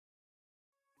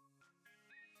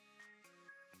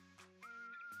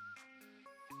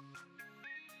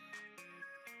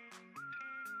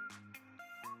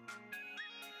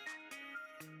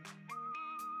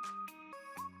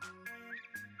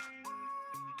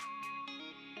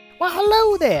Well,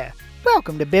 hello there.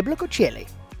 Welcome to Biblical Chili.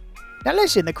 Now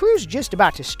listen, the cruise is just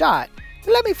about to start,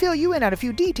 but let me fill you in on a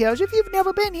few details if you've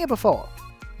never been here before.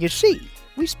 You see,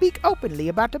 we speak openly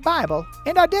about the Bible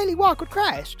and our daily walk with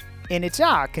Christ, and it's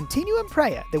our continuing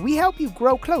prayer that we help you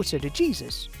grow closer to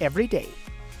Jesus every day.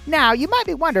 Now, you might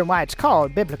be wondering why it's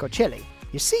called Biblical Chili.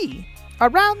 You see,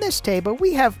 around this table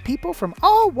we have people from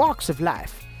all walks of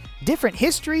life, different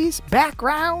histories,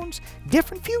 backgrounds,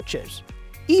 different futures,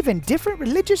 even different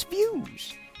religious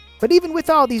views. But even with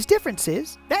all these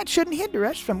differences, that shouldn't hinder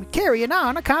us from carrying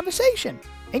on a conversation.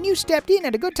 And you stepped in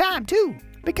at a good time too,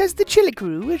 because the Chili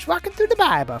Crew is walking through the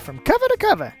Bible from cover to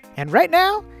cover. And right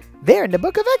now, they're in the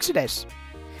book of Exodus.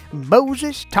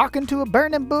 Moses talking to a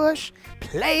burning bush,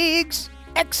 plagues,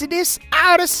 Exodus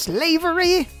out of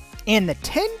slavery, and the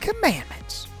Ten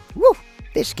Commandments. Woo!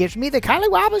 This gives me the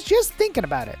collywobbles just thinking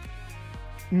about it.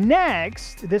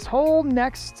 Next, this whole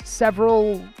next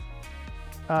several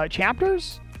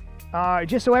chapters,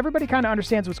 just so everybody kind of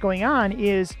understands what's going on,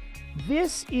 is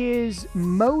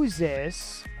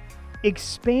Moses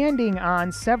expanding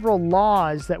on several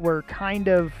laws that were kind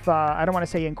of, I don't want to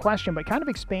say in question, but kind of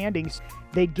expanding.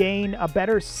 They gain a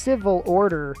better civil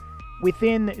order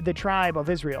within the tribe of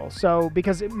Israel. So,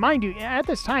 because mind you, at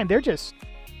this time, they're just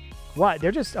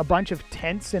a bunch of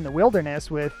tents in the wilderness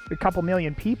with a couple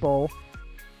million people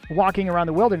walking around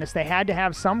the wilderness. They had to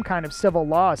have some kind of civil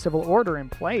law, civil order in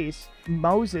place.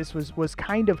 Moses was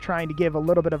kind of trying to give a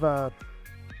little bit of a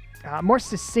more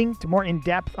succinct, more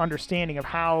in-depth understanding of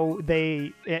how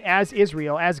they, as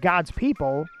Israel, as God's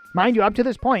people, mind you, up to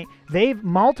this point, they've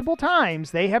multiple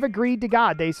times, they have agreed to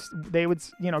God. They would,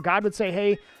 God would say,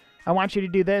 hey, I want you to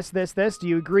do this, this, this. Do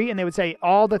you agree? And they would say,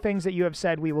 all the things that you have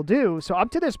said we will do. So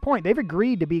up to this point, they've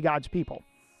agreed to be God's people.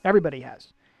 Everybody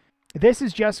has. This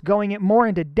is just going more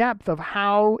into depth of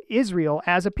how Israel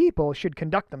as a people should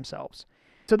conduct themselves.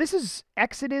 So this is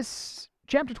Exodus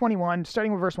chapter 21,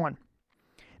 starting with verse 1.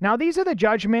 Now these are the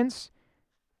judgments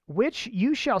which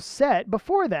you shall set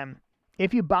before them.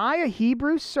 If you buy a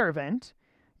Hebrew servant,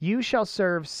 you shall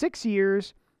serve 6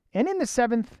 years, and in the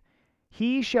 7th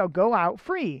he shall go out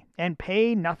free and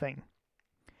pay nothing.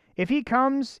 If he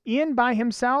comes in by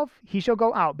himself, he shall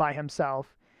go out by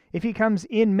himself. If he comes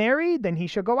in married, then he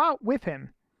shall go out with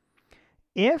him.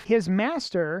 If his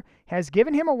master has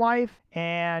given him a wife,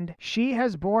 and she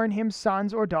has borne him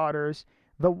sons or daughters,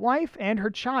 the wife and her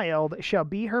child shall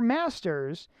be her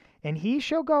master's, and he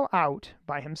shall go out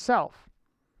by himself.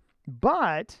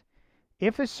 But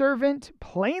if the servant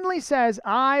plainly says,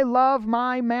 I love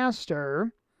my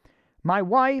master, my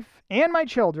wife, and my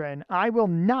children, I will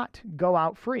not go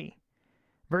out free.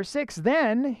 Verse 6,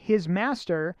 then his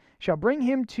master shall bring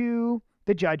him to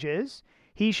the judges.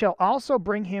 He shall also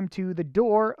bring him to the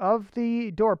door of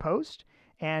the doorpost,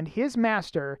 and his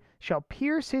master shall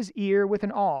pierce his ear with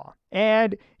an awl,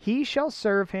 and he shall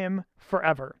serve him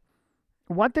forever.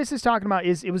 What this is talking about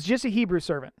is it was just a Hebrew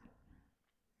servant.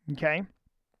 Okay?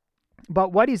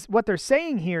 But what they're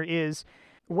saying here is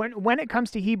when it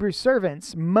comes to Hebrew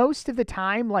servants, most of the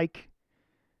time, like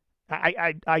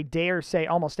I dare say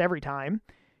almost every time,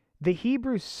 the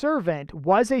Hebrew servant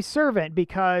was a servant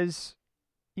because,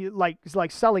 like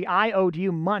Sully, I owed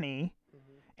you money,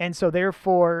 and so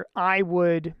therefore I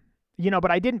would,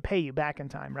 but I didn't pay you back in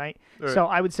time, right? So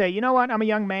I would say, you know what, I'm a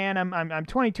young man, I'm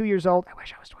 22 years old. I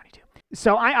wish I was 22.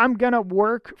 So I'm gonna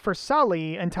work for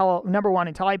Sully until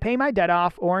I pay my debt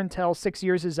off, or until 6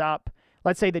 years is up.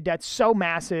 Let's say the debt's so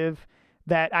massive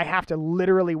that I have to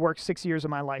literally work 6 years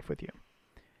of my life with you.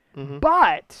 Mm-hmm.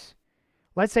 But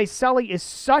let's say Sully is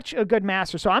such a good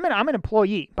master. So I'm an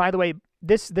employee. By the way,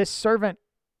 this servant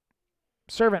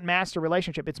master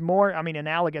relationship, it's more,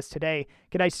 analogous today.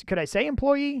 Could I say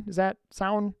employee? Does that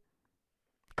sound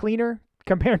cleaner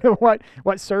compared to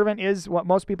what servant is, what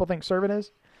most people think servant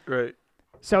is? Right.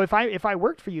 So if I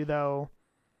worked for you though,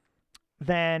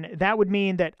 then that would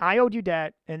mean that I owed you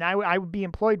debt, and I would be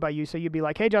employed by you. So you'd be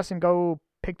like, hey, Justin, go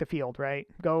pick the field, right?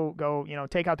 Go,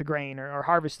 take out the grain or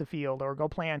harvest the field, or go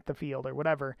plant the field or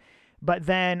whatever. But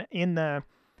then in the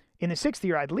 6th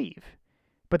year, I'd leave.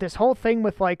 But this whole thing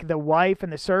with like the wife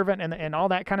and the servant and all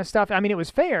that kind of stuff, it was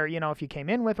fair, if you came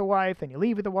in with a wife, then you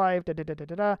leave with a wife,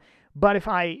 But if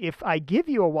I give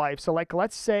you a wife, so like,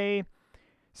 let's say,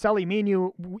 Sully, me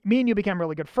and you become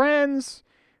really good friends,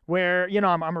 where,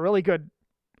 I'm a really good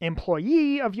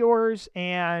employee of yours,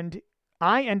 and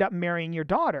I end up marrying your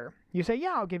daughter. You say,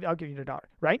 yeah, I'll give you your daughter,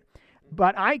 right?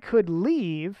 But I could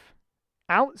leave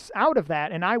out of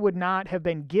that, and I would not have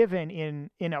been given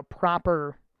in a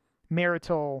proper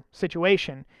marital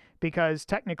situation, because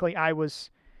technically I was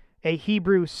a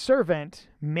Hebrew servant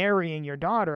marrying your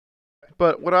daughter.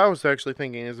 But what I was actually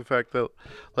thinking is the fact that,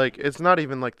 like, it's not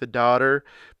even like the daughter,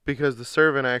 because the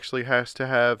servant actually has to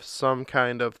have some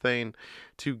kind of thing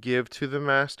to give to the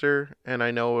master. And I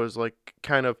know it was like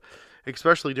kind of,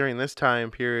 especially during this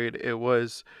time period, it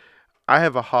was, I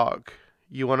have a hog.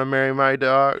 You want to marry my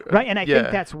dog? Right, and I think Yeah.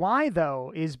 that's why,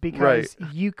 though, is Right. because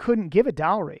you couldn't give a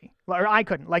dowry. Or I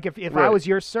couldn't. Like, if I Right. was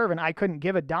your servant, I couldn't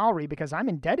give a dowry because I'm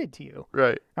indebted to you.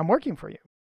 Right. I'm working for you.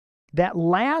 That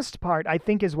last part, I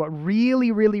think, is what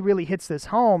really, really, really hits this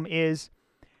home is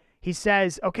he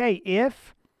says, okay,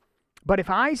 but if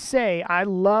I say I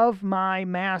love my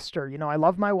master, you know, I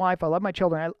love my wife, I love my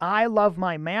children, I love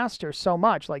my master so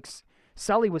much, like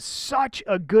Sully was such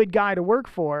a good guy to work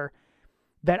for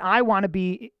that I want to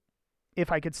be, if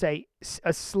I could say,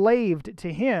 a slave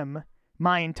to him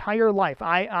my entire life.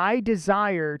 I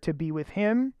desire to be with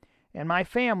him and my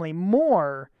family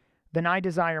more than I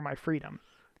desire my freedom.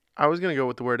 I was going to go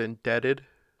with the word indebted.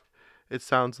 It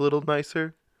sounds a little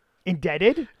nicer.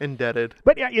 Indebted? Indebted.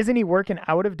 But yeah, isn't he working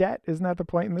out of debt? Isn't that the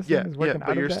point in this Yeah, thing? He's yeah, working but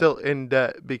out you're of debt? still in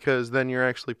debt because then you're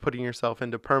actually putting yourself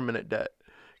into permanent debt,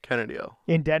 kind of deal.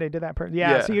 Indebted to that person.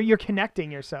 Yeah, Yeah. so you're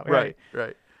connecting yourself. Right,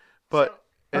 right. But So-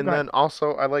 and go ahead. then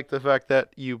also I like the fact that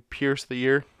you pierce the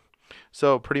ear.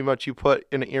 So pretty much you put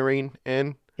an earring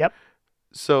in. Yep.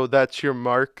 So that's your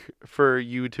mark for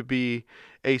you to be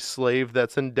a slave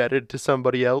that's indebted to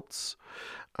somebody else.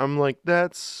 I'm like,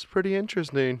 that's pretty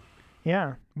interesting.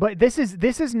 Yeah, but this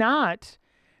is not,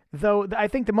 though. I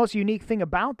think the most unique thing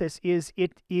about this is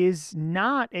it is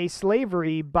not a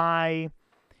slavery by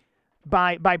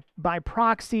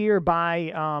proxy or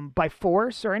by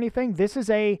force or anything. This is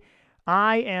I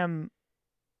am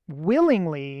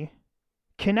willingly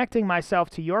connecting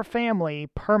myself to your family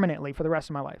permanently for the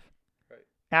rest of my life. Right.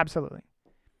 Absolutely.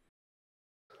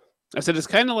 I said it's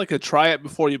kind of like a try it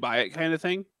before you buy it kind of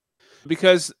thing,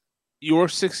 because you're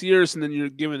 6 years and then you're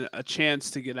given a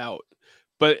chance to get out.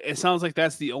 But it sounds like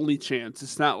that's the only chance.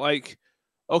 It's not like,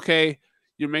 okay,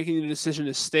 you're making the decision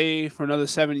to stay for another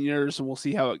 7 years and we'll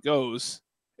see how it goes.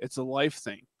 It's a life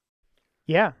thing.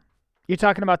 Yeah, you're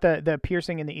talking about the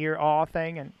piercing in the ear awe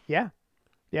thing, and yeah.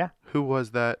 Who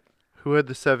was that? Who had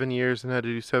the 7 years and had to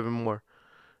do 7 more?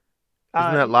 Isn't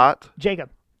Uh, that Lot? Jacob.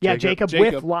 Yeah, Jacob?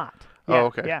 Jacob with Lot. Oh, Yeah,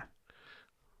 okay. Yeah.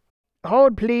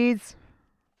 Hold, please.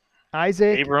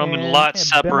 Isaac Abram and Lot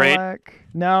separate. Abimelech.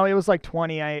 No, it was like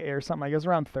 20 or something. Like it was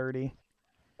around 30.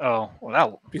 Oh,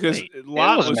 well, Because it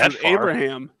Lot was wasn't that with far.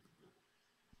 Abraham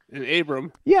and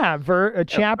Abram. Yeah,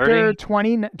 chapter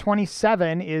 30.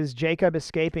 27 is Jacob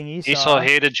escaping Esau. Esau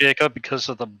hated Jacob because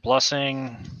of the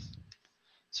blessing.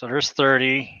 So there's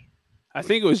 30. I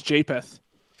think it was Japheth.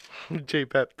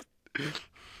 J-Pep.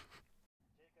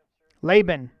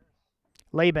 Laban,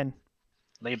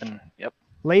 Yep.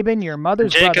 your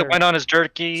mother's Jacob brother. went on his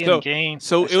turkey So- and gained.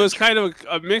 So it was kind of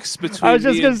a mix between I was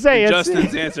just me gonna and- say, and it's-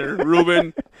 Justin's answer.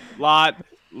 Reuben, Lot,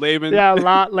 Laban. Yeah,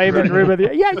 Lot, Laban, Reuben.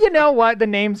 Yeah, you know what? The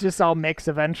names just all mix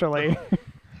eventually.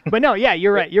 But no, yeah,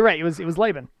 you're right. It was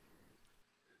Laban.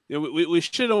 Yeah,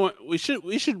 we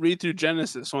should read through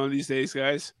Genesis one of these days,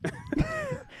 guys.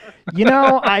 You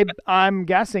know, I'm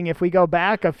guessing if we go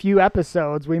back a few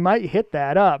episodes, we might hit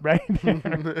that up, right?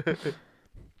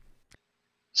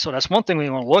 So that's one thing we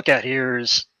want to look at here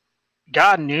is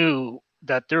God knew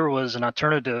that there was an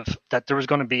alternative, that there was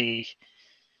going to be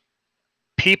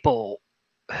people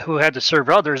who had to serve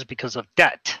others because of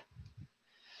debt.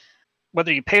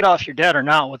 Whether you paid off your debt or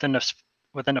not within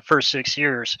the first 6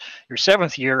 years, your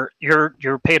 7th year,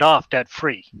 you're paid off debt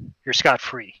free. You're scot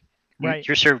free. Right.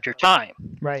 You served your time.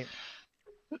 Right.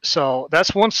 So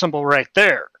that's one symbol right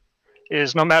there,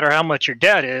 is no matter how much your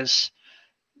debt is,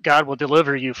 God will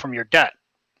deliver you from your debt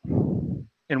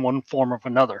in one form or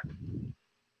another.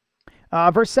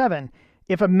 Verse 7,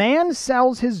 if a man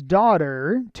sells his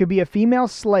daughter to be a female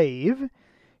slave,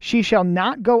 she shall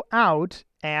not go out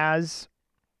as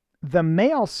the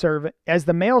male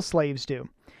slaves do.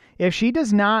 If she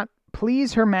does not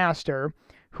please her master,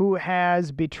 who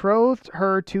has betrothed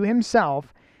her to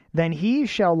himself, then he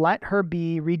shall let her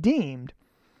be redeemed.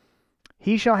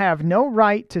 He shall have no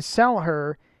right to sell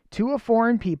her to a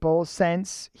foreign people,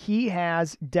 since he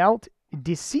has dealt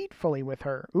deceitfully with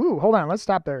her. Ooh, hold on, let's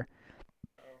stop there.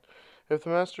 If the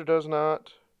master does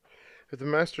not,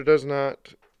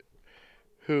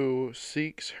 who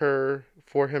seeks her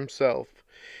for himself,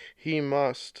 he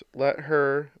must let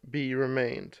her be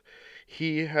remained.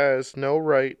 He has no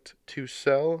right to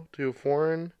sell to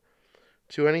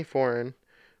any foreign,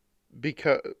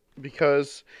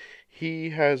 because he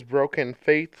has broken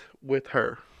faith with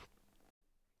her.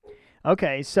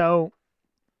 Okay, so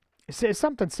it's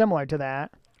something similar to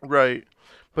that. Right.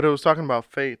 But it was talking about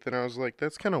faith, and I was like,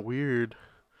 that's kind of weird.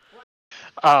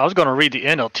 I was going to read the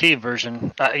NLT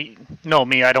version. Know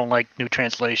me, I don't like new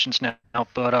translations now,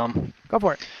 but Go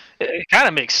for it. it kind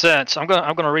of makes sense. I'm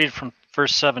going to read from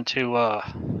verse 7 to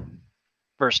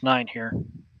verse 9 here.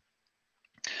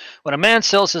 When a man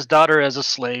sells his daughter as a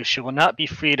slave, she will not be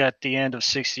freed at the end of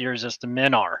 6 years as the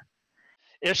men are.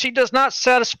 If she does not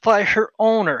satisfy her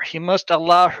owner, he must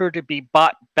allow her to be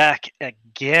bought back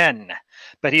again.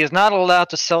 But he is not allowed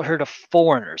to sell her to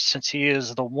foreigners, since he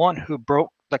is the one who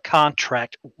broke the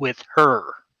contract with her.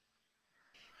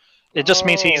 It just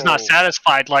means he's not Oh.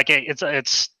 satisfied. Like, hey,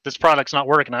 it's this product's not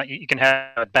working out. You can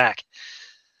have it back.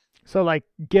 So, like,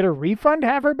 get a refund,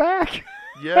 have her back?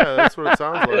 Yeah, that's what it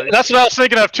sounds like. That's what I was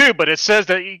thinking of too. But it says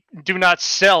that you do not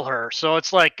sell her. So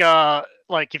it's like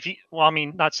if you, well, I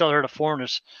mean, not sell her to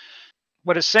foreigners.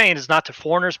 What it's saying is not to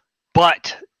foreigners,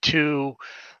 but to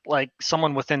like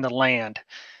someone within the land.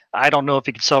 I don't know if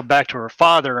he can sell back to her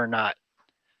father or not.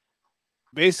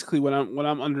 Basically, what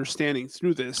I'm understanding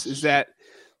through this is that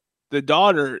the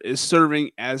daughter is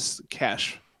serving as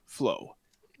cash flow.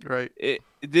 Right.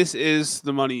 This is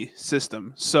the money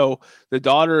system. So the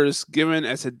daughter is given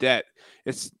as a debt.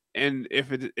 And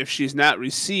if she's not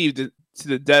received to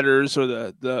the debtors or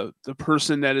the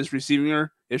person that is receiving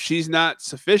her, if she's not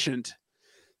sufficient,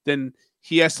 then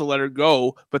he has to let her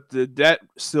go, but the debt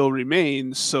still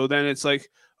remains. So then it's like,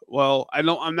 well,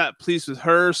 I'm not pleased with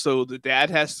her, so the dad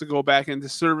has to go back into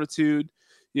servitude.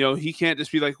 You know, he can't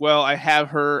just be like, well, I have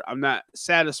her, I'm not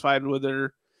satisfied with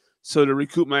her, so to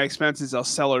recoup my expenses, I'll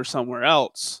sell her somewhere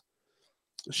else.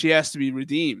 She has to be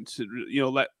redeemed,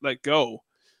 to, let go,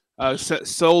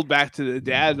 sold back to the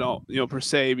dad, per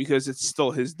se, because it's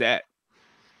still his debt.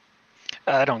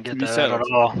 I don't get To be that settled.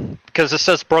 at all. Because it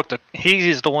says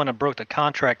he's the one that broke the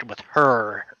contract with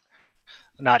her,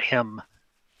 not him.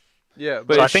 Yeah,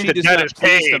 But So I if think she the does debt not is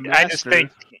please the paid. I just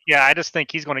master-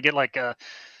 think he's going to get like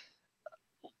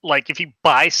if you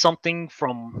buy something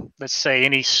from, let's say,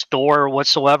 any store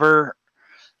whatsoever,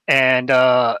 and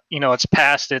it's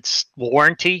past its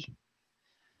warranty,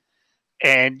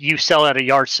 and you sell at a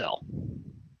yard sale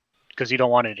because you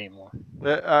don't want it anymore.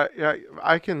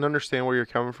 I can understand where you're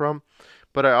coming from,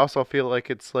 but I also feel like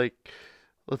it's like,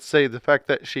 let's say the fact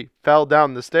that she fell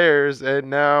down the stairs and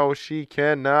now she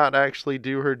cannot actually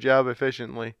do her job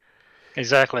efficiently.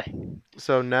 Exactly.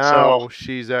 So now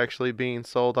she's actually being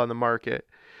sold on the market,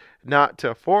 not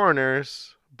to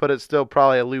foreigners, but it's still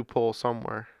probably a loophole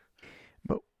somewhere.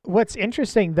 But what's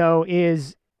interesting, though,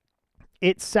 is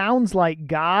it sounds like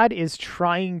God is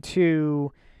trying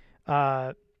to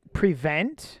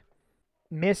prevent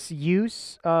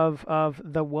misuse of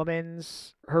the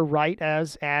woman's her right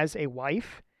as a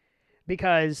wife,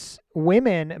 because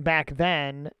women back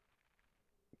then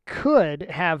could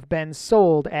have been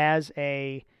sold as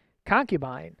a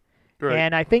concubine. Right.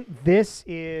 And I think this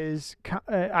is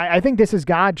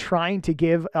God trying to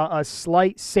give a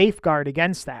slight safeguard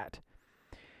against that,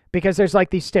 because there's like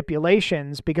these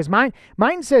stipulations. Because mine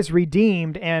says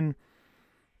redeemed, and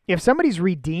if somebody's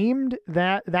redeemed,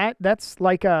 that's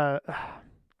like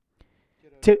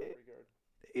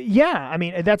yeah, I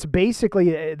mean, that's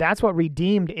basically, that's what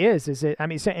redeemed is it? I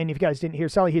mean, and if you guys didn't hear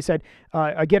Sully, he said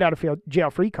a get out of jail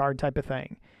free card type of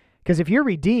thing. Because if you're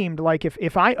redeemed, like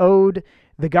if I owed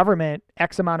the government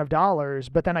X amount of dollars,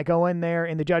 but then I go in there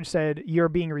and the judge said you're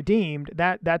being redeemed,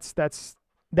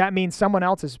 that means someone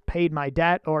else has paid my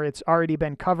debt, or it's already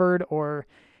been covered, or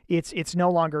it's no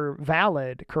longer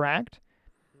valid. Correct?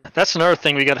 That's another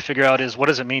thing we got to figure out is, what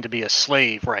does it mean to be a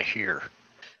slave right here?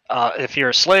 If you're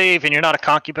a slave and you're not a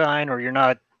concubine, or you're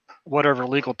not whatever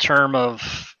legal term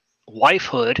of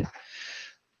wifehood,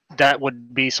 that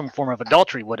would be some form of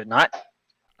adultery, would it not?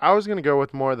 I was going to go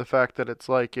with more the fact that it's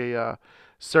like a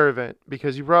servant,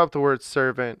 because you brought up the word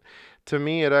servant. To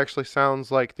me, it actually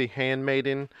sounds like the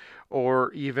handmaiden,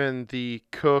 or even the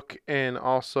cook, and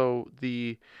also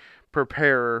the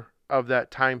preparer of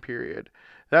that time period.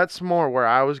 That's more where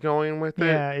I was going with it.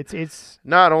 Yeah, it's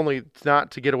Not only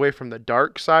not to get away from the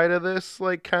dark side of this,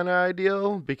 like, kind of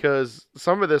ideal, because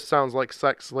some of this sounds like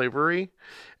sex slavery,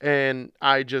 and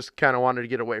I just kind of wanted to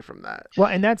get away from that. well,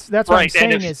 and that's what I'm Right, and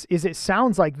saying if- is it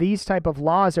sounds like these type of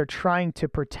laws are trying to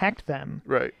protect them,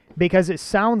 Right. because it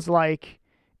sounds like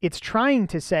it's trying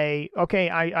to say, okay,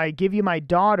 I give you my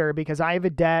daughter because I have a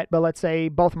debt, but let's say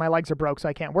both of my legs are broke, so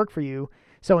I can't work for you.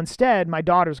 So instead, my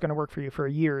daughter's going to work for you for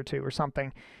a year or two or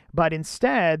something. But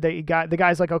instead, the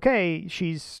guy's like, okay,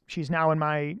 she's now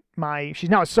in she's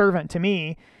now a servant to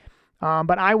me,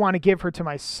 but I want to give her to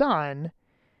my son.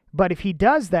 But if he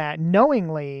does that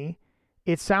knowingly,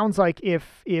 it sounds like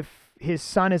if his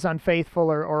son is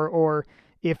unfaithful, or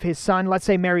if his son, let's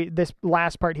say, this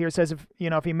last part here says if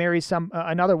he marries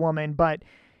another woman, but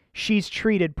she's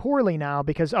treated poorly now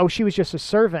because she was just a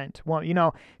servant.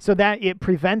 Well, so that it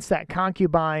prevents that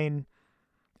concubine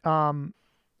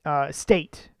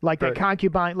state, like that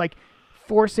concubine, like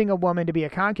forcing a woman to be a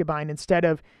concubine instead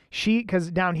of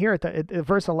because down here at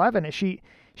verse 11,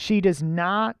 she does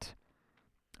not,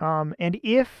 and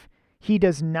if he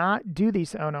does not do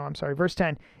these, verse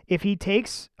 10, if he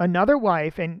takes another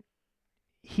wife, and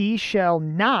he shall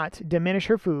not diminish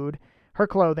her food, her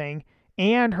clothing,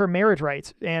 and her marriage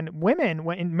rights. And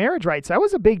women, in marriage rights, that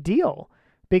was a big deal,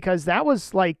 because that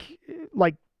was like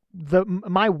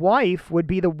my wife would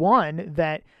be the one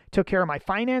that took care of my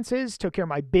finances, took care of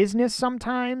my business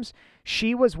sometimes.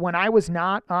 She was, when I was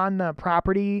not on the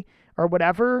property or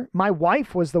whatever, my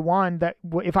wife was the one that,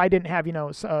 if I didn't have,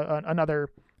 another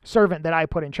servant that I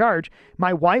put in charge,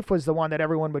 my wife was the one that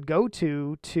everyone would go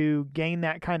to gain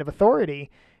that kind of authority.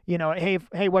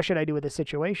 Hey, what should I do with this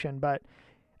situation? But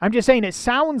I'm just saying, it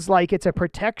sounds like it's a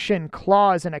protection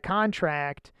clause in a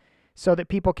contract so that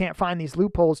people can't find these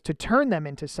loopholes to turn them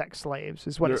into sex slaves,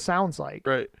 is what it sounds like.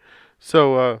 Right.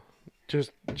 So,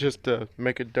 just to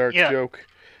make a dark joke,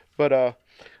 but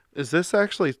is this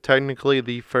actually technically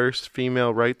the first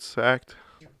Female Rights Act?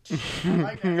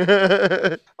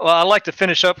 Well, I'd like to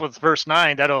finish up with verse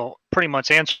 9. That'll pretty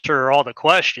much answer all the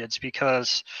questions,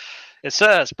 because it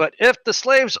says, "But if the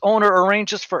slave's owner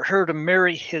arranges for her to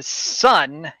marry his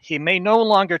son, he may no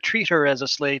longer treat her as a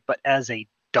slave, but as a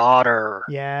daughter."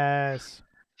 Yes.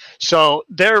 So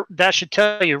that should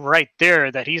tell you right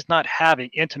there that he's not having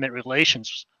intimate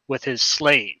relations with his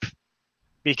slave,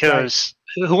 because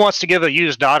who wants to give a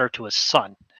used daughter to his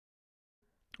son?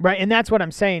 Right, and that's what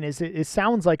I'm saying, is it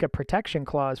sounds like a protection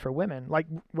clause for women, like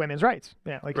women's rights.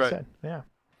 Yeah, like you said. Yeah.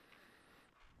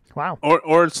 Wow.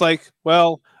 Or it's like,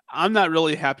 well, I'm not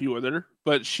really happy with her,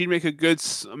 but she'd make a good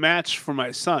match for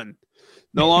my son.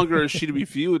 No longer is she to be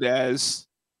viewed as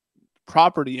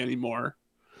property anymore.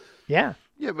 Yeah.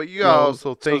 Yeah, but you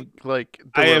also think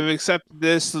I have accepted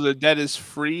this, so the debt is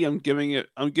free. I'm giving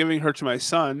her to my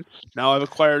son. Now I've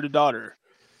acquired a daughter.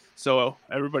 So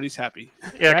everybody's happy.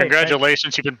 Yeah,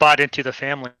 congratulations. You've been bought into the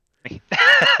family.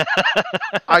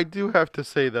 I do have to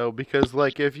say, though, because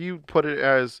if you put it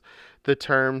as the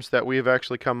terms that we've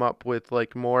actually come up with,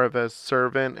 more of a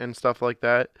servant and stuff like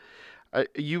that,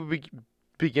 you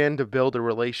begin to build a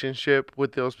relationship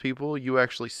with those people you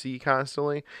actually see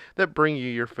constantly that bring you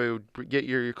your food, get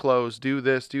your clothes, do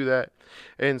this, do that.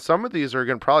 And some of these are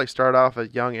going to probably start off at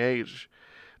a young age,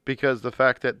 because the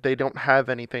fact that they don't have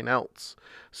anything else,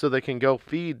 so they can go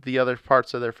feed the other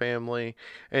parts of their family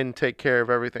and take care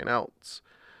of everything else.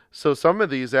 So some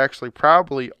of these actually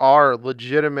probably are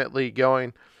legitimately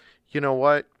going, you know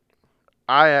what,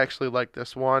 I actually like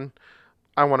this one,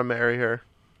 I want to marry her.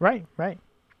 Right.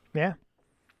 Yeah.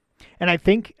 And I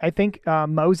think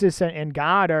Moses and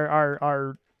God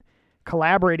are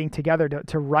collaborating together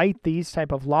to write these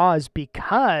type of laws,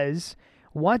 because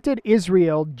what did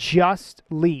Israel just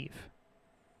leave?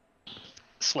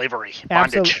 Slavery,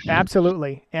 bondage.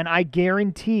 Absolutely. And I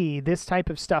guarantee this type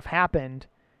of stuff happened,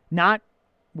 not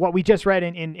what we just read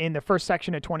in the first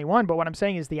section of 21, but what I'm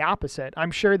saying is the opposite.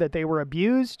 I'm sure that they were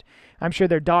abused. I'm sure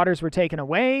their daughters were taken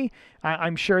away.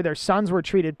 I'm sure their sons were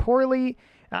treated poorly.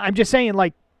 I'm just saying,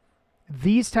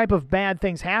 these type of bad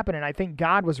things happen, and I think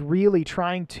God was really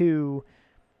trying to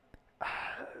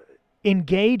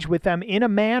engage with them in a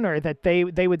manner that they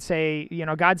would say,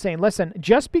 God's saying, listen,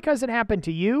 just because it happened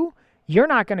to you, you're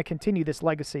not going to continue this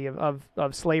legacy of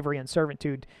slavery and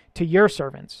servitude to your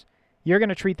servants. You're going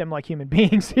to treat them like human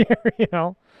beings here,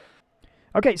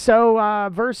 Okay, so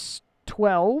verse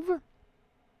 12.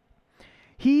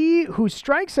 He who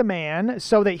strikes a man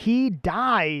so that he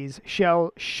dies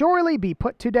shall surely be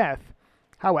put to death.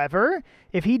 However,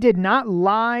 if he did not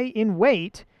lie in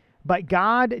wait, but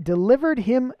God delivered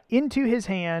him into his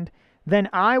hand, then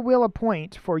I will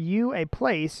appoint for you a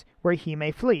place where he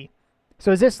may flee.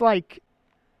 So is this like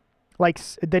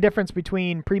the difference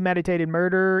between premeditated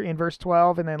murder in verse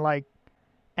 12 and then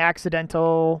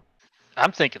accidental?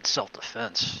 I'm thinking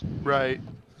self-defense. Right.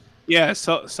 Yeah,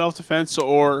 self-defense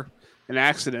or an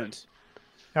accident.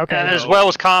 Okay. And as well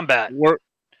as combat.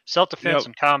 Self-defense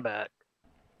and combat.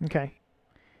 Okay.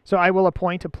 So I will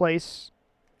appoint a place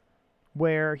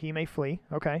where he may flee.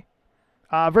 Okay.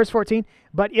 Verse 14.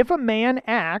 But if a man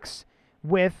acts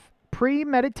with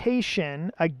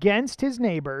premeditation against his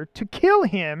neighbor to kill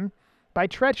him by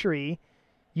treachery,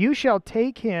 you shall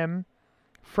take him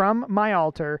from my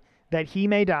altar, that he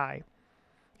may die.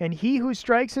 And he who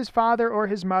strikes his father or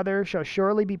his mother shall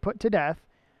surely be put to death.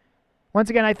 Once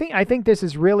again, I think this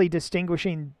is really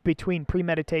distinguishing between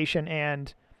premeditation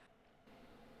and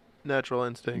Natural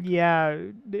instinct.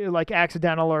 like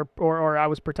accidental or I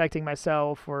was protecting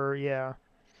myself or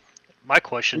My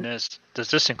question is,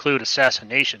 does this include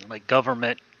assassination, like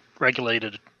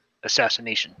government-regulated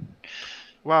assassination?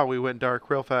 Wow, we went dark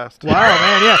real fast. Wow,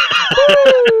 man, yeah.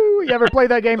 Woo! You ever play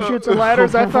that game, Shoots and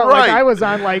Ladders? I felt like Right. I was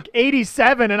on like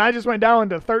 87 and I just went down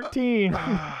to 13.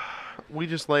 We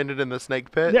just landed in the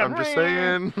snake pit. Yeah. I'm just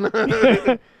saying.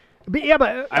 But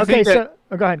okay, think so that-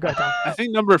 go ahead, Tom. I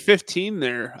think number 15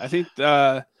 there. I think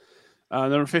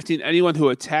number 15, anyone who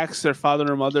attacks their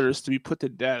father or mother is to be put to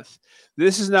death.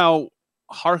 This is now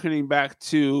hearkening back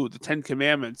to the 10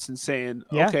 Commandments and saying,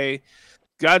 Yeah. okay,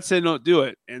 God said don't do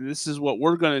it, and this is what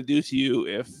we're going to do to you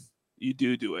if you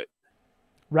do it.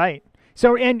 Right.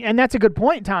 So, and that's a good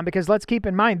point, Tom, because let's keep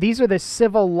in mind, these are the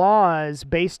civil laws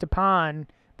based upon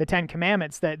the 10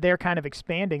 Commandments that they're kind of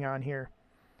expanding on here.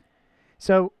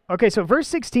 So, okay, so verse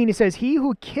 16, he says, he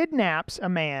who kidnaps a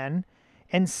man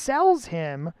and sells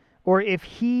him, or if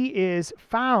he is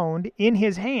found in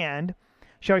his hand,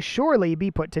 shall surely be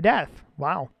put to death.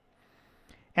 Wow.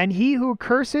 And he who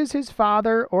curses his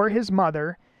father or his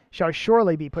mother shall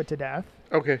surely be put to death.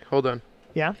 Okay, hold on.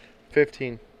 Yeah?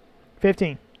 15.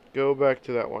 15. Go back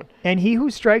to that one. And he who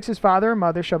strikes his father or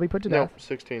mother shall be put to No, death.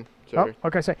 16. Sorry. Oh,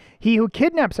 okay. So he who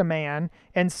kidnaps a man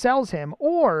and sells him,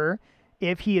 or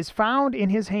if he is found in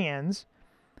his hands,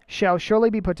 shall surely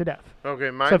be put to death. Okay,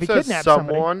 So mine if he says kidnaps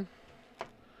somebody- someone,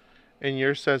 and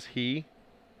yours says he.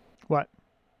 What?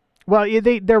 Well,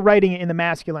 they're writing it in the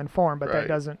masculine form, but Right.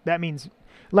 that means,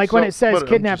 like when So- it says but I'm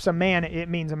kidnaps just- a man, it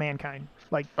means a mankind,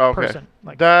 like Okay. person.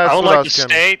 Like That's I would what like I to was gonna-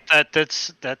 state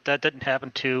that didn't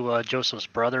happen to Joseph's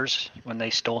brothers when they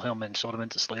stole him and sold him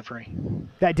into slavery.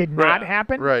 that did not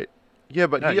happen. Right. Yeah,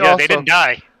 but he yeah, also. they didn't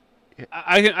die.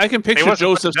 I can picture wasn't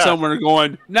put to Joseph death. somewhere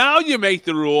going, now you make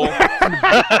the rule.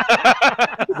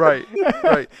 Right.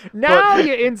 Right. Now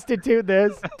you institute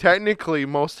this. Technically,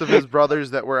 most of his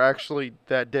brothers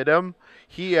that did him,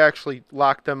 he actually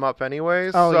locked them up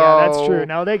anyways. Oh so... yeah, that's true.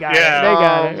 No, they got Yeah,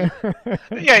 it. They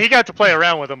got it. Yeah, he got to play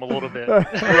around with them a little bit.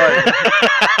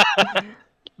 Right.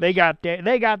 They got their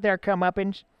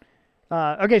comeuppance.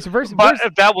 Okay, so verse.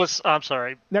 But that was, I'm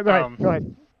sorry. No, go ahead. Go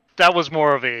ahead. That was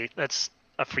more of that's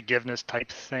a forgiveness type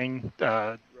thing.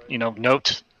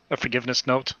 Note, a forgiveness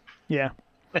note. Yeah.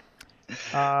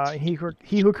 He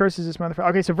who curses his mother.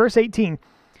 Okay, so verse 18.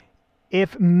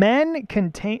 If men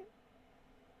contended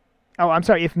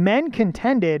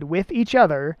with each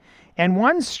other, and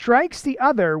one strikes the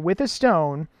other with a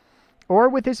stone or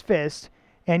with his fist,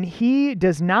 and he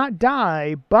does not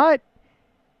die, but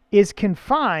is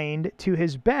confined to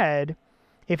his bed,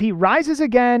 if he rises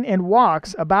again and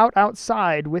walks about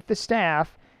outside with the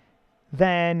staff,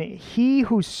 then he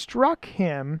who struck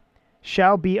him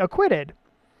shall be acquitted.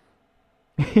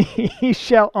 He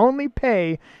shall only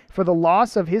pay for the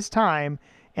loss of his time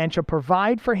and shall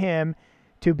provide for him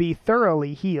to be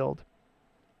thoroughly healed.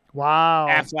 Wow.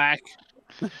 Aflac.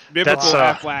 Biblical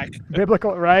Aflac.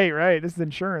 Biblical, right. This is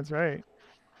insurance, right?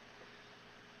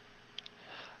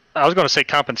 I was going to say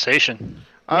compensation.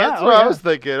 That's oh, what yeah. I was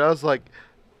thinking. I was like,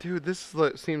 dude, this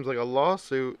seems like a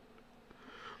lawsuit.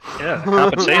 Yeah, Yeah,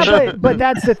 compensation. but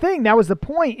that's the thing. That was the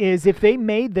point. Is if they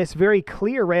made this very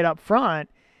clear right up front,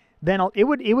 then it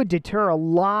would deter a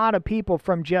lot of people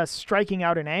from just striking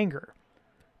out in anger.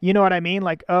 You know what I mean?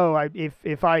 Like, so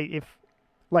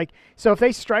if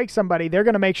they strike somebody, they're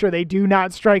going to make sure they do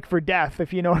not strike for death.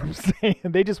 If you know what I'm saying,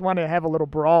 they just want to have a little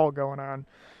brawl going on.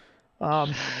 A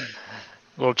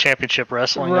little championship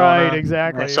wrestling. Right, going on.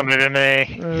 exactly. Some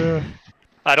MMA.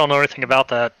 I don't know anything about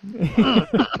that.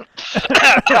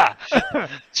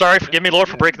 Sorry, forgive me, Lord,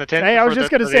 for breaking the 10. Hey, I was just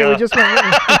going to say, we just went.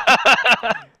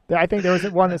 I think there was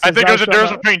one that says, I think there's a "Thou shalt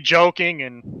difference between joking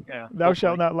and Thou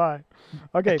shalt not lie.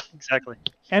 Okay. Exactly.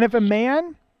 And if a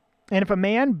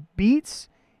man beats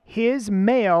his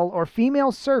male or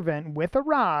female servant with a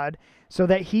rod so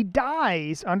that he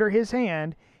dies under his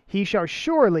hand, he shall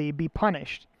surely be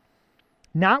punished.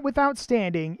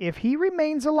 Notwithstanding, if he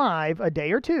remains alive a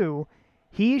day or two,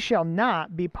 he shall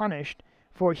not be punished,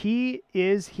 for he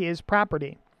is his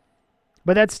property.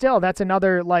 But that's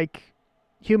another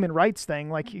human rights thing.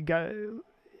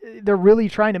 They're really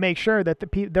trying to make sure that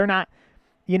they're not,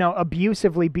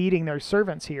 abusively beating their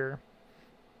servants here.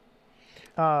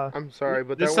 I'm sorry,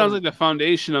 but This that sounds one, like the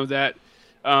foundation of that.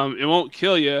 It won't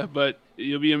kill you, but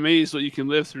you'll be amazed what you can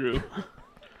live through.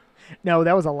 No,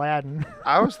 that was Aladdin.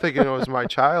 I was thinking it was my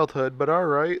childhood, but all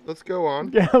right, let's go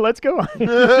on. Yeah, let's go on.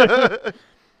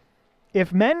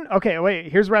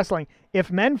 Here's wrestling.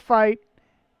 If men fight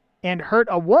and hurt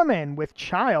a woman with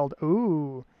child,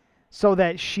 so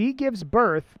that she gives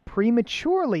birth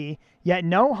prematurely, yet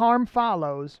no harm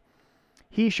follows,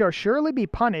 he shall surely be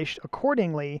punished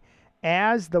accordingly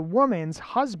as the woman's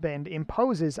husband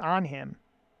imposes on him.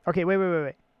 Okay,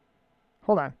 wait.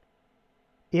 Hold on.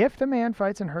 If men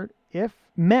fight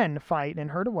and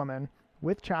hurt a woman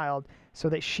with child, so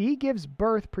that she gives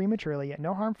birth prematurely, yet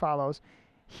no harm follows,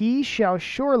 he shall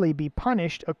surely be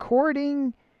punished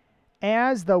according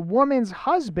as the woman's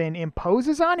husband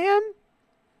imposes on him?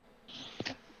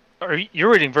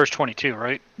 You're reading verse 22,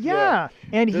 right? Yeah.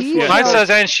 And This he one- Mine shall... says,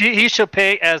 and he shall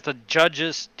pay as the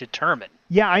judges determine.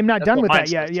 Yeah, I'm not That's done what with mine that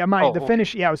yet. says.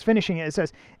 Yeah, I was finishing it. It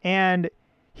says, and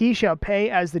he shall pay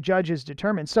as the judges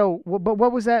determine. So, but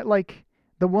what was that, like,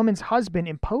 the woman's husband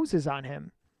imposes on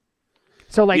him?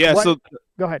 So, like, yeah, what? so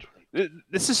Go ahead.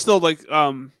 this is still like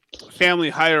family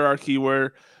hierarchy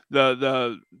where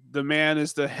the man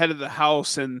is the head of the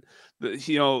house, and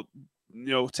the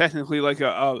technically like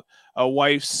a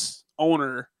wife's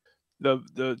owner.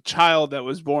 The child that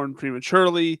was born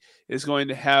prematurely is going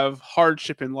to have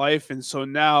hardship in life, and so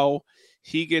now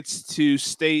he gets to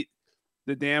state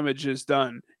the damage is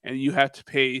done, and you have to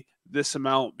pay this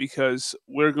amount because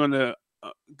we're going to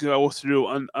go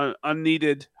through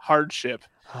unneeded hardship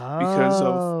because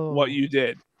of what you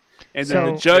did. And then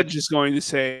the So- judge is going to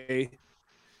say,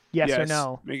 Yes or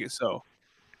no? make it so.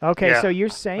 Okay, Yeah, so you're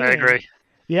saying... I agree.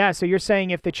 Yeah, so you're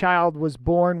saying if the child was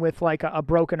born with, like, a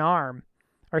broken arm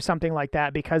or something like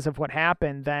that because of what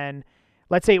happened, then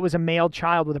let's say it was a male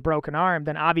child with a broken arm,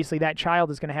 then obviously that child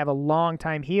is going to have a long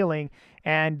time healing,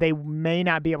 and they may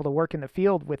not be able to work in the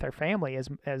field with their family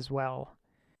as well.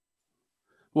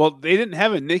 Well, they didn't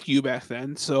have a NICU back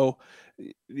then, so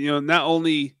not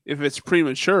only if it's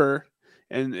premature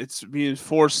and it's being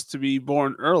forced to be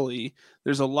born early,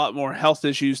 there's a lot more health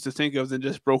issues to think of than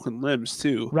just broken limbs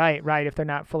too. Right, if they're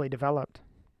not fully developed.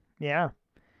 Yeah.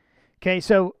 Okay,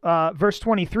 so verse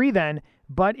 23 then,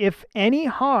 but if any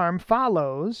harm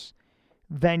follows,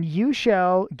 then you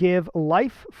shall give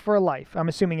life for life. I'm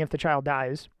assuming if the child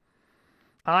dies.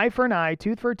 Eye for an eye,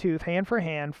 tooth for a tooth, hand for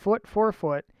hand, foot for a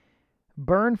foot,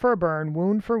 burn for a burn,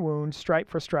 wound for wound, stripe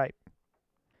for stripe.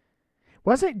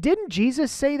 Didn't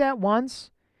Jesus say that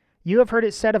once? You have heard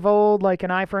it said of old, like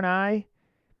an eye for an eye,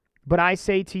 but I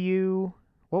say to you,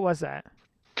 what was that?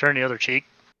 Turn the other cheek.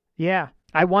 Yeah.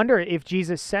 I wonder if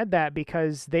Jesus said that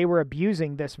because they were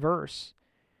abusing this verse.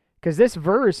 Because this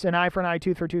verse, an eye for an eye,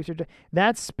 tooth for a tooth,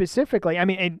 that's specifically, I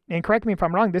mean, and correct me if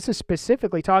I'm wrong, this is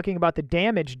specifically talking about the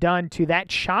damage done to that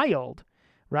child,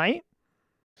 right?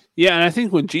 Yeah, and I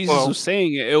think when Jesus was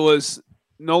saying it, it was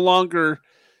no longer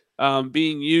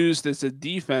being used as a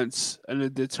defense and a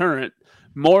deterrent,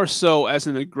 more so as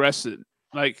an aggression.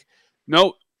 Like,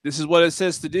 no, this is what it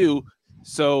says to do,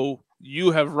 so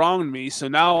you have wronged me, so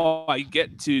now I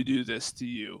get to do this to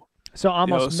you. So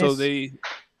almost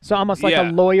like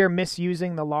a lawyer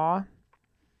misusing the law?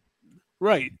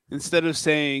 Right. Instead of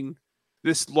saying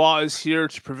this law is here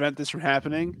to prevent this from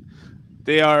happening,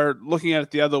 they are looking at it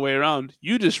the other way around.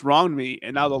 You just wronged me,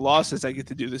 and now the law says I get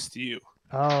to do this to you.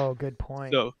 Oh, good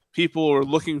point. So people are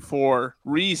looking for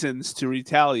reasons to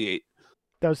retaliate.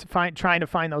 Trying to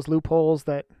find those loopholes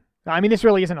that... I mean, this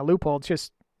really isn't a loophole. It's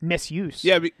just misuse.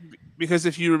 Yeah, because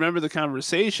if you remember the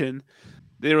conversation,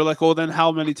 they were like, well, then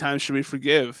how many times should we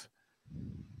forgive?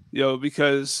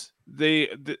 Because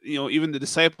even the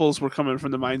disciples were coming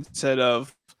from the mindset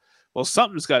of, well,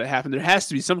 something's got to happen. There has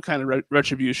to be some kind of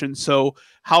retribution. So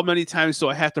how many times do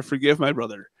I have to forgive my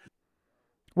brother?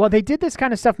 Well, they did this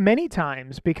kind of stuff many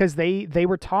times because they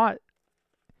were taught,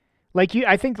 like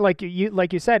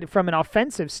you said, from an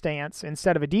offensive stance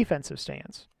instead of a defensive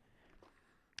stance.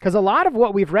 Because a lot of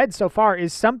what we've read so far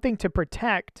is something to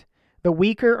protect the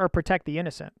weaker or protect the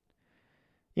innocent.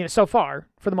 So far,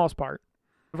 for the most part.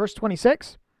 Verse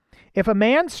 26, if a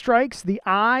man strikes the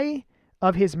eye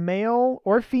of his male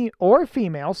or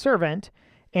female servant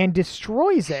and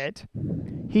destroys it,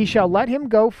 he shall let him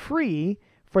go free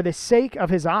for the sake of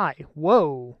his eye.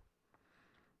 Whoa.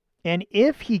 And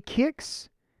if he kicks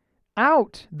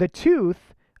out the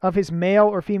tooth of his male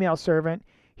or female servant,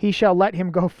 he shall let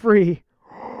him go free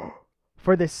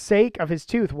for the sake of his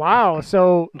tooth. Wow.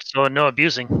 So no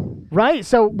abusing. Right.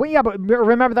 So, but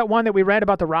remember that one that we read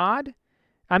about the rod?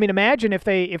 I mean, imagine if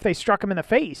they struck him in the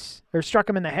face or struck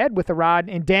him in the head with the rod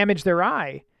and damaged their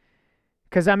eye.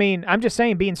 Because, I mean, I'm just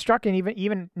saying, being struck in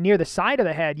even near the side of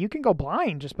the head, you can go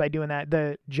blind just by doing that.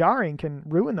 The jarring can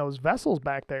ruin those vessels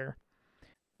back there.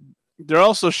 They're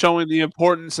also showing the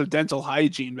importance of dental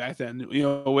hygiene back then.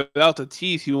 Without the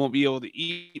teeth, you won't be able to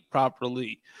eat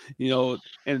properly.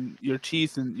 And your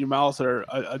teeth and your mouth are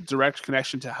a direct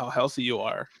connection to how healthy you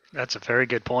are. That's a very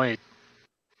good point.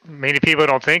 Many people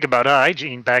don't think about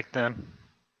hygiene back then.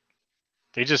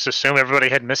 They just assume everybody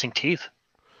had missing teeth.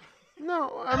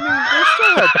 No, I mean, they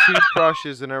still had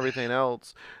toothbrushes and everything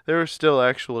else. There were still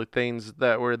actually things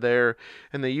that were there,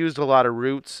 and they used a lot of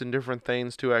roots and different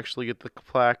things to actually get the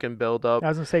plaque and build up. I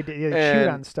was gonna say they chewed And-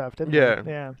 on stuff, didn't yeah.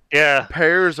 they? Yeah. Yeah.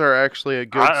 Pears are actually a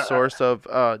good I- source of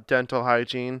dental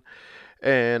hygiene,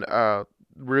 and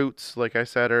roots, like I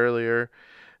said earlier.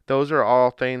 Those are all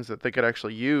things that they could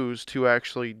actually use to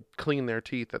actually clean their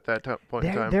teeth at that point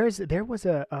in time. There was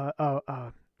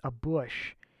a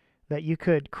bush that you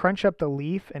could crunch up the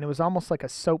leaf, and it was almost like a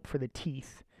soap for the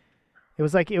teeth. It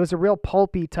was a real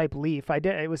pulpy type leaf.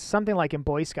 It was something like in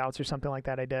Boy Scouts or something like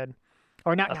that. I did,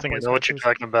 or not. I not think Boy I know what Scouts, you're it was-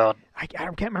 talking about. I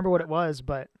can't remember what it was,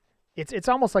 but it's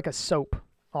almost like a soap.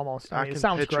 Almost. I Mean, it can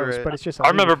sounds picture gross, it. but it's just. I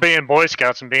remember being Boy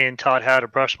Scouts and being taught how to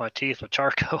brush my teeth with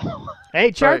charcoal.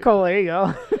 Hey, charcoal. There you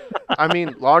go. I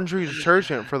mean, laundry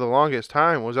detergent for the longest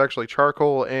time was actually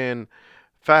charcoal and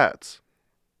fats.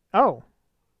 Oh,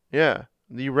 Yeah.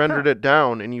 You rendered it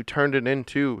down and you turned it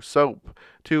into soap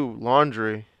to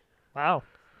laundry. wow.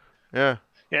 Yeah.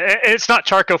 Yeah, it's not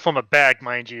charcoal from a bag,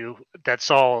 mind you. That's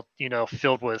all,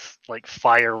 filled with like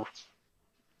fire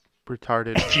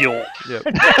Retarded. fuel. Yep.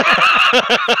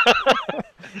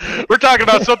 We're talking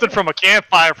about something from a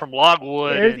campfire from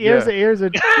logwood. Here's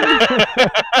a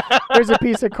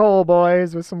piece of coal,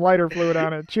 boys, with some lighter fluid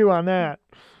on it. Chew on that.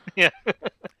 Yeah.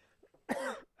 All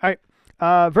right.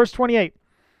 Verse 28.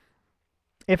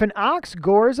 If an ox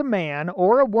gores a man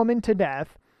or a woman to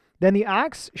death, then the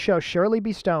ox shall surely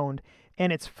be stoned,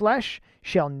 and its flesh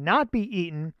shall not be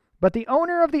eaten, but the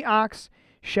owner of the ox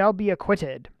shall be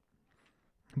acquitted.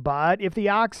 But if the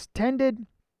ox tended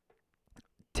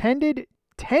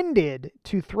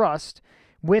to thrust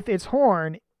with its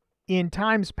horn in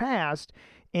times past,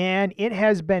 and it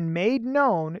has been made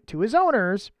known to his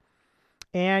owners,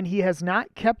 and he has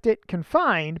not kept it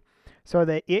confined, so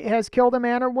that it has killed a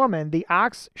man or woman, the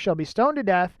ox shall be stoned to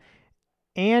death,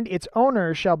 and its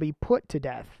owner shall be put to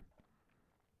death.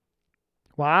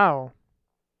 Wow.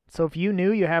 So if you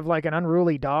knew you have like an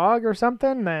unruly dog or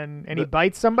something, and he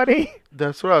bites somebody,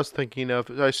 That's what I was thinking of.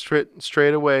 I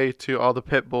straight away to all the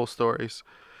pit bull stories.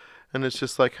 And it's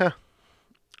just like,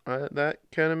 that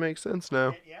kind of makes sense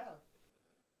now.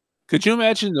 Could you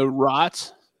imagine the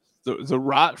rot? The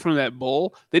rot from that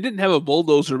bull? They didn't have a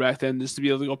bulldozer back then just to be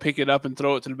able to go pick it up and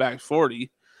throw it to the back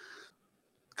 40.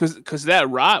 Because that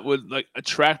rot would like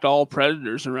attract all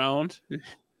predators around.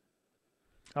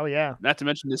 oh yeah. Not to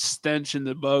mention the stench and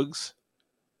the bugs.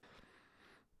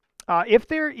 If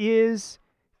there is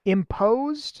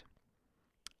imposed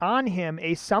on him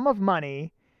a sum of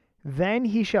money, then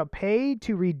he shall pay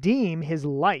to redeem his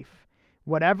life,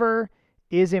 whatever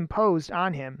is imposed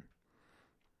on him.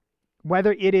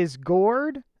 Whether it is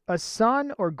gored a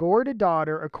son or gored a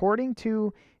daughter, according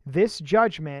to this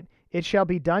judgment, it shall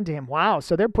be done to him. Wow,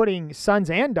 so they're putting sons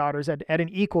and daughters at an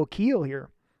equal keel here.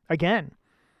 Again,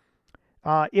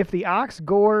 if the ox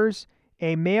gores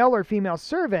a male or female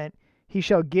servant, he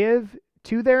shall give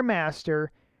to their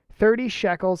master 30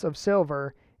 shekels of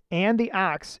silver, and the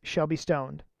ox shall be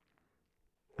stoned.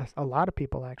 That's a lot of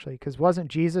people, actually, because wasn't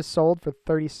Jesus sold for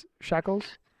 30 shekels?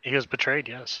 He was betrayed,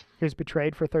 yes. He was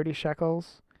betrayed for 30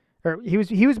 shekels. Or he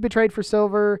was betrayed for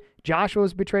silver. Joshua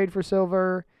was betrayed for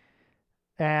silver.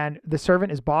 And the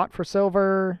servant is bought for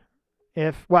silver.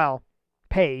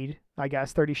 Paid, I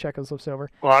guess, 30 shekels of silver.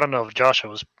 Well, I don't know if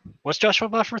Joshua was Joshua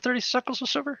bought for 30 shekels of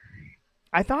silver?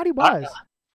 I thought he was.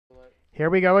 Here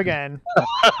we go again.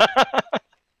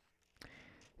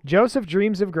 Joseph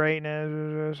dreams of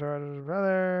greatness.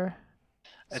 Brother.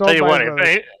 I Sold tell you by what, his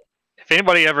brothers. if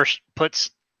anybody ever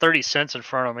puts 30 cents in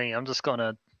front of me, I'm just going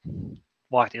to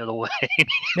walk the other way.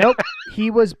 Nope. He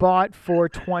was bought for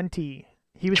 20.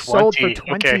 He was sold for 20,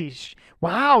 20. okay.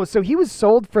 Wow. So he was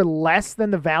sold for less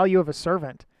than the value of a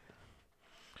servant.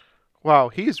 Wow,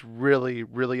 he's really,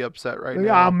 really upset right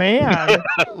now. Oh, man.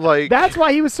 Like, That's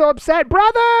why he was so upset.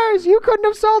 Brothers, you couldn't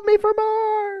have sold me for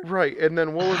more. right. And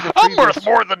then what was the I'm previous, worth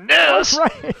more than this.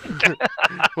 Right.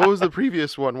 what was the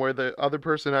previous one where the other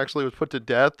person actually was put to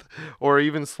death or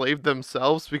even slaved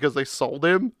themselves because they sold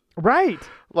him? Right.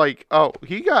 Like, oh,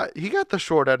 he got the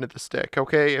short end of the stick,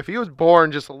 okay? If he was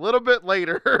born just a little bit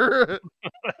later.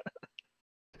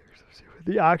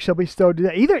 The ox shall be stoned to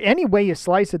death. Any way you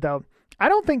slice it, though. I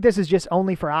don't think this is just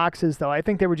only for oxes, though. I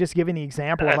think they were just giving the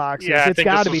example of oxes. Yeah, I It's think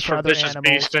got this to be was for other Vicious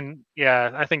animals. Beast, and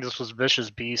I think this was Vicious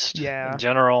Beast Yeah. in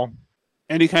general.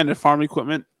 any kind of farm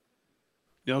equipment.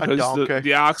 You know, A because donkey.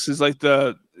 the ox is like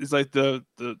the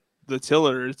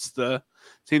tiller. It's the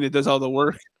thing that does all the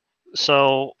work.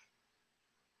 So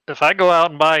if I go out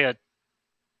and buy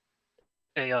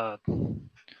a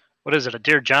what is it? A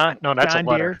Deere John? No, that's John a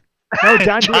letter. Deere. No,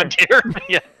 John Deere. John Deere.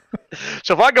 Yeah.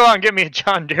 So if I go out and get me a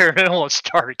John Deere and it won't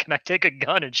start, can I take a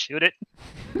gun and shoot it?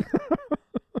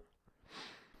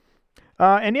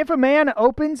 And if a man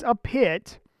opens a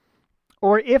pit,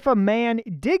 or if a man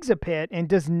digs a pit and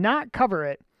does not cover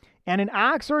it, and an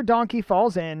ox or a donkey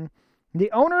falls in,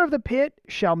 the owner of the pit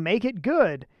shall make it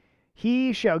good.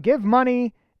 He shall give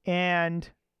money, and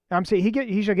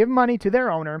he shall give money to their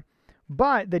owner,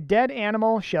 but the dead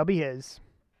animal shall be his.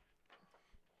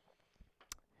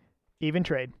 Even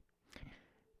trade.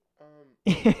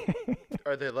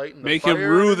 Are they lighting the Make fire him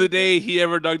rue or the anything? day he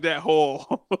ever dug that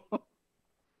hole.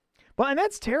 Well, and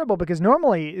that's terrible because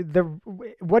normally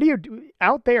what do you do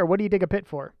out there? What do you dig a pit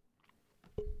for?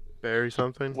 Bury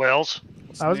something? Wells.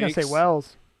 I was gonna say Snakes.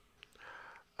 wells.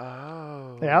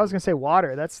 Oh. Yeah, I was gonna say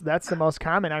water. That's the most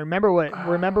common. I remember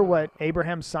what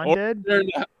Abraham's son Or did. they're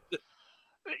not-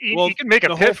 well, You can make a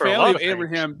the pit whole for a family lot of of things.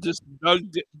 Abraham just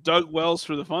dug wells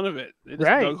for the fun of it. They just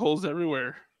Right. dug holes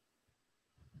everywhere.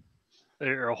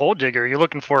 You're a hole digger. You're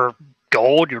looking for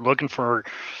gold. You're looking for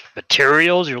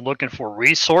materials. You're looking for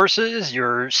resources.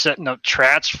 You're setting up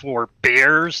traps for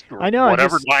bears or I know, I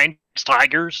whatever, just- lions,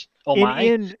 tigers. Oh my!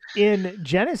 In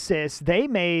Genesis, they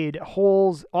made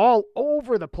holes all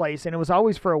over the place, and it was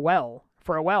always for a well,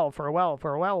 for a well, for a well,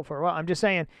 for a well, for a well. I'm just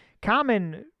saying,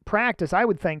 common practice, I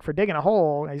would think, for digging a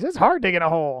hole. It's hard digging a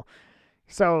hole,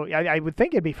 so I would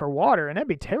think it'd be for water, and that'd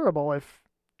be terrible if.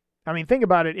 I mean, think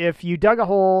about it. If you dug a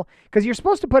hole, because you're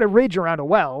supposed to put a ridge around a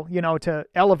well, to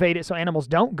elevate it so animals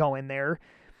don't go in there.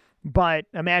 But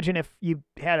imagine if you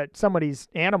had somebody's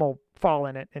animal fall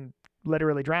in it and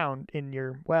literally drown in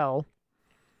your well.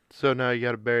 So now you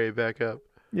got to bury it back up.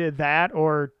 Yeah, that,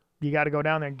 or you got to go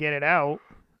down there and get it out.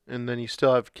 And then you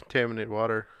still have contaminated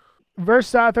water.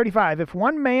 Verse 35, if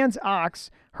one man's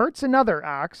ox hurts another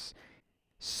ox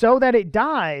so that it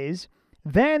dies,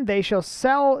 then they shall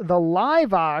sell the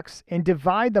live ox and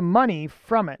divide the money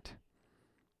from it.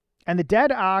 And the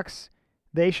dead ox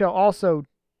they shall also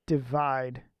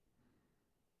divide.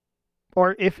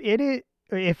 Or if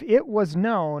it was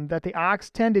known that the ox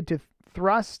tended to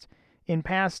thrust in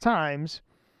past times,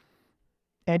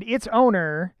 and its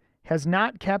owner has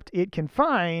not kept it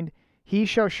confined, he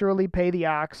shall surely pay the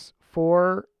ox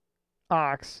for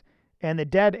ox, and the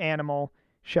dead animal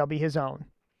shall be his own.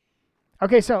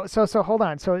 Okay, so hold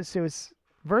on. So it was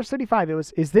verse 35.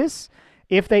 Is this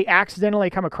if they accidentally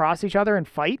come across each other and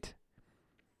fight?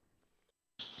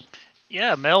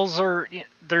 Yeah, males are.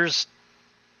 There's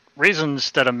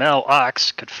reasons that a male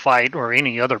ox could fight, or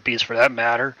any other beast for that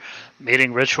matter,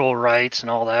 mating ritual rites and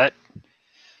all that,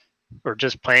 or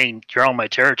just plain you're on my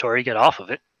territory, get off of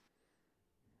it.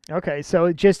 Okay,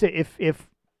 so just if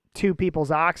two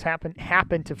people's ox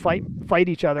happen to fight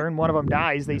each other and one of them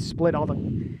dies, they split all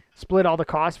the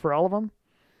costs for all of them.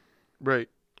 Right.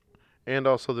 And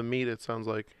also the meat, it sounds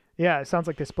like. Yeah, it sounds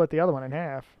like they split the other one in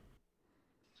half.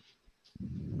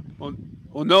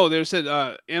 Well, no, they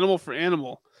said animal for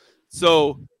animal.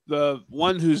 So the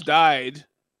one who's died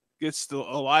gets the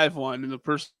alive one, and the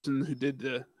person who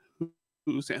did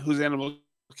whose animal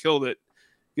killed it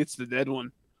gets the dead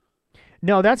one.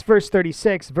 No, that's verse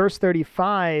 36. Verse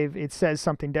 35, it says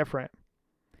something different.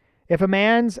 If a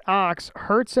man's ox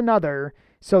hurts another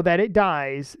so that it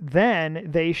dies, then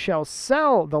they shall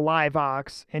sell the live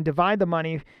ox and divide the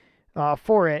money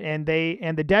for it, and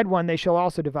the dead one they shall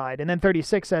also divide. And then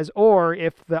 36 says, or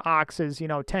if the ox is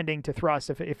tending to thrust,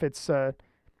 if it's a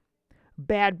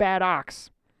bad ox,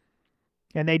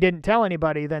 and they didn't tell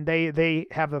anybody, then they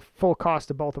have the full cost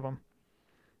of both of them.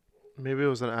 Maybe it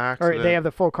was an accident. Or they have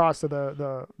the full cost of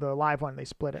the live one. They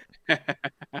split it.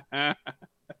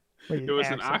 It was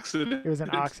an accident. It was an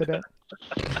accident.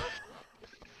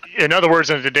 In other words,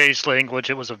 in today's language,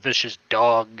 it was a vicious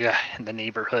dog in the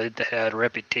neighborhood that had a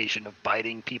reputation of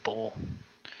biting people.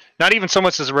 Not even so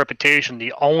much as a reputation,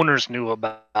 the owners knew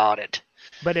about it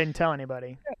But didn't tell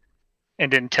anybody. and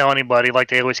didn't tell anybody. Like,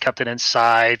 they always kept it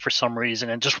inside for some reason,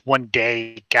 and just one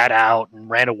day it got out and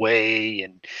ran away,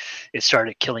 and it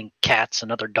started killing cats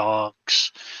and other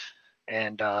dogs.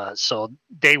 And so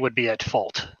they would be at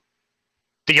fault.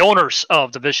 The owners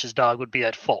of the vicious dog would be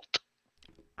at fault.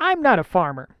 I'm not a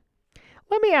farmer.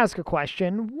 Let me ask a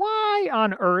question. Why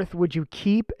on earth would you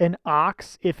keep an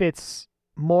ox if it's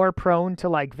more prone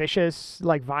to vicious,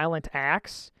 violent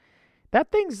acts? That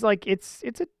thing's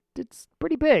it's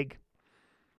pretty big.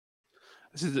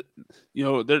 I said,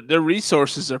 their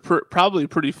resources are probably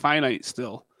pretty finite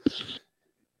still.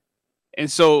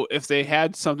 And so if they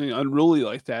had something unruly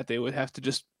like that, they would have to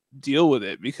just deal with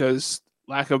it because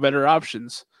lack of better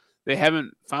options. They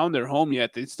haven't found their home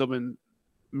yet. They've still been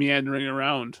meandering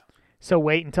around. So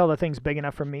wait until the thing's big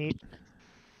enough for meat.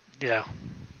 Yeah.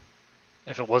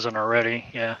 If it wasn't already,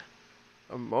 yeah.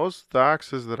 Most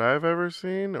dachshunds that I've ever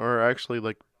seen are actually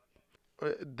like,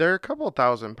 they're a couple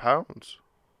thousand pounds.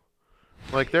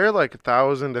 Like they're like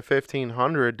 1,000 to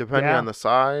 1,500 depending Yeah. on the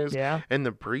size Yeah. and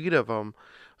the breed of them.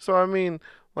 So I mean,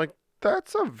 like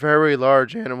that's a very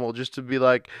large animal just to be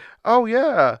like, oh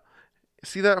yeah,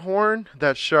 see that horn?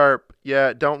 That's sharp.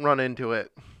 Yeah, don't run into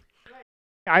it.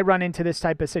 I run into this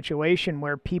type of situation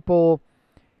where people,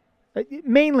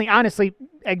 mainly, honestly,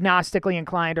 agnostically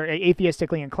inclined or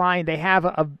atheistically inclined, they have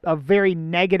a very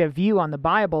negative view on the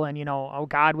Bible and, oh,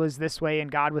 God was this way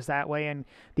and God was that way and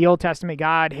the Old Testament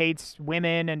God hates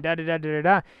women and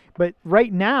da-da-da-da-da-da. But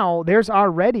right now, there's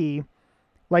already,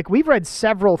 like, we've read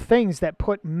several things that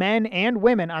put men and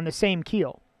women on the same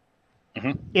keel.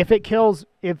 Mhm.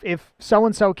 If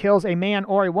so-and-so kills a man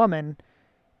or a woman,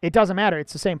 it doesn't matter.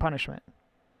 It's the same punishment.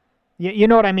 You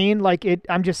know what I mean? Like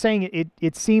I'm just saying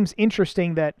it seems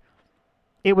interesting that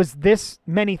it was this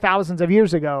many thousands of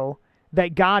years ago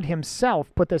that God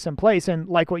himself put this in place. And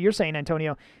like what you're saying,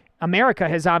 Antonio, America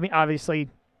has obviously,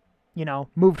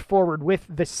 moved forward with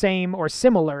the same or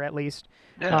similar, at least,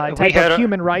 type of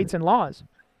human rights and laws.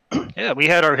 Yeah, we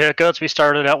had our hiccups. We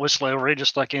started out with slavery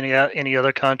just like any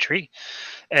other country.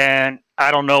 And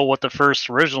I don't know what the first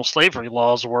original slavery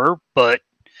laws were, but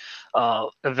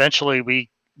eventually we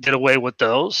did away with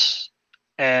those,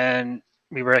 and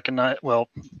we recognize,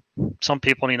 some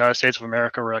people in the United States of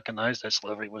America recognize that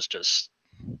slavery was just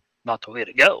not the way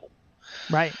to go.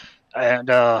 Right. And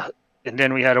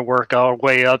then we had to work our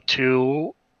way up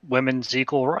to women's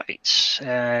equal rights.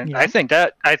 And Yeah.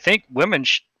 I think women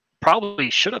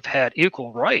probably should have had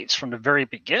equal rights from the very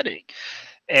beginning.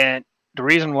 And the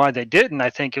reason why they didn't, I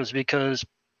think it was because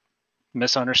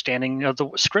misunderstanding of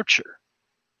the scripture.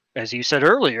 As you said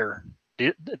earlier,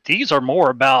 these are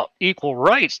more about equal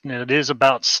rights than it is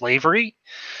about slavery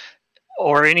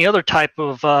or any other type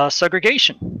of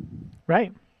segregation.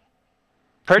 Right.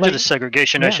 Prejudice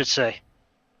segregation, yeah. I should say.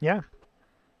 Yeah.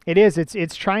 It is.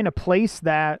 It's trying to place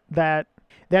that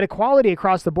equality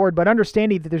across the board, but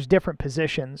understanding that there's different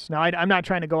positions. Now, I'm not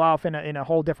trying to go off in a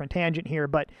whole different tangent here,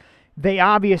 but they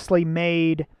obviously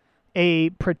made a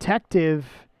protective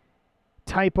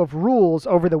type of rules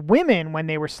over the women when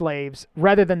they were slaves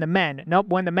rather than the men. Nope,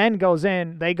 when the men go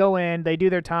in, they do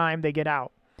their time, they get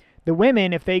out. The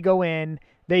women, if they go in,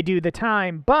 they do the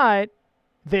time, but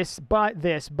this. If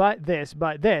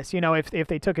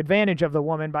they took advantage of the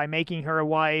woman by making her a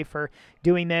wife or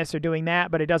doing this or doing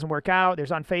that, but it doesn't work out,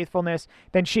 there's unfaithfulness,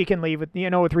 then she can leave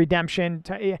with redemption.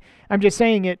 I'm just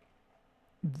saying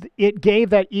it gave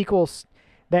that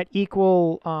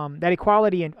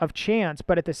equality of chance,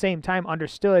 but at the same time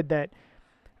understood that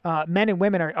men and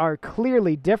women are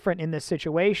clearly different in this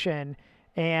situation,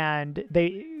 and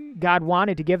God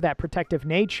wanted to give that protective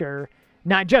nature,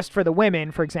 not just for the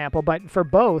women, for example, but for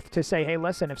both, to say, hey,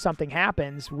 listen, if something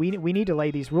happens, we need to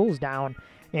lay these rules down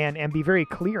and be very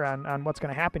clear on what's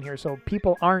going to happen here, so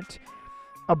people aren't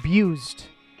abused,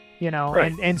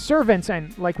 Right. and servants,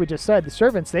 and like we just said, the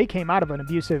servants, they came out of an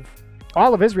abusive.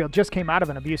 All of Israel just came out of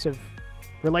an abusive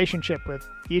relationship with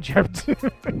Egypt.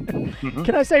 Mm-hmm.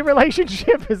 Can I say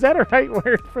relationship? Is that a right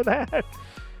word for that?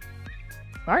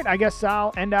 All right, I guess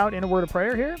I'll end out in a word of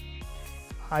prayer here.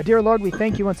 Dear Lord, we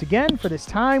thank you once again for this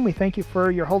time. We thank you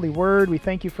for your holy word. We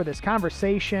thank you for this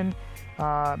conversation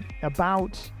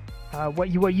about what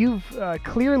you've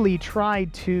clearly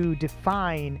tried to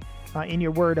define in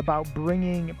your word about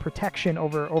bringing protection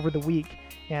over the weak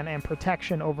and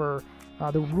protection over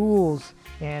the rules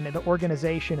and the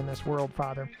organization in this world,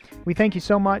 Father. We thank you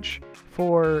so much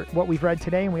for what we've read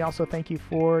today, and we also thank you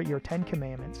for your 10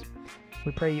 commandments.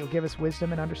 We pray you'll give us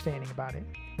wisdom and understanding about it.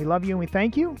 We love you and we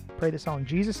thank you. Pray this all in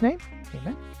Jesus' name.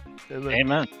 Amen.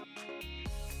 Amen.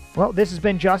 Well, this has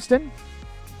been Justin.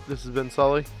 This has been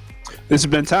Sully. This has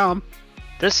been Tom.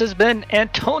 This has been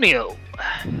Antonio.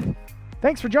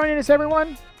 Thanks for joining us,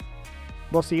 everyone.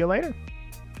 We'll see you later.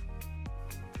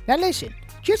 Now listen,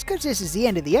 just because this is the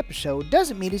end of the episode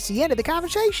doesn't mean it's the end of the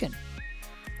conversation.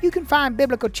 You can find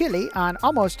Biblical Chili on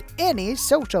almost any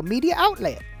social media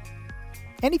outlet.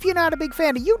 And if you're not a big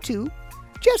fan of YouTube,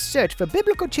 just search for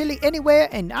Biblical Chili anywhere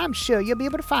and I'm sure you'll be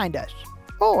able to find us.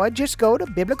 Or just go to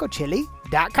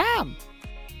biblicalchili.com.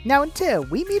 Now until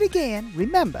we meet again,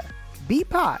 remember, be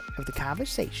part of the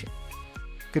conversation.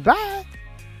 Goodbye.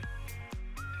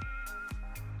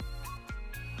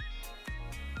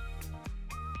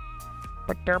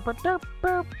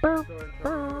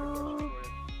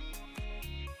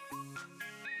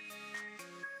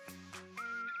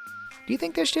 Do you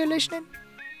think they're still listening?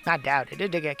 I doubt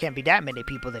it. There can't be that many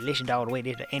people that listened all the way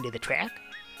to the end of the track.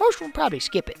 Most will probably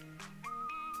skip it.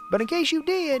 But in case you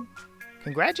did,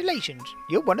 congratulations,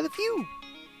 you're one of the few.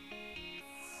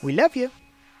 We love you.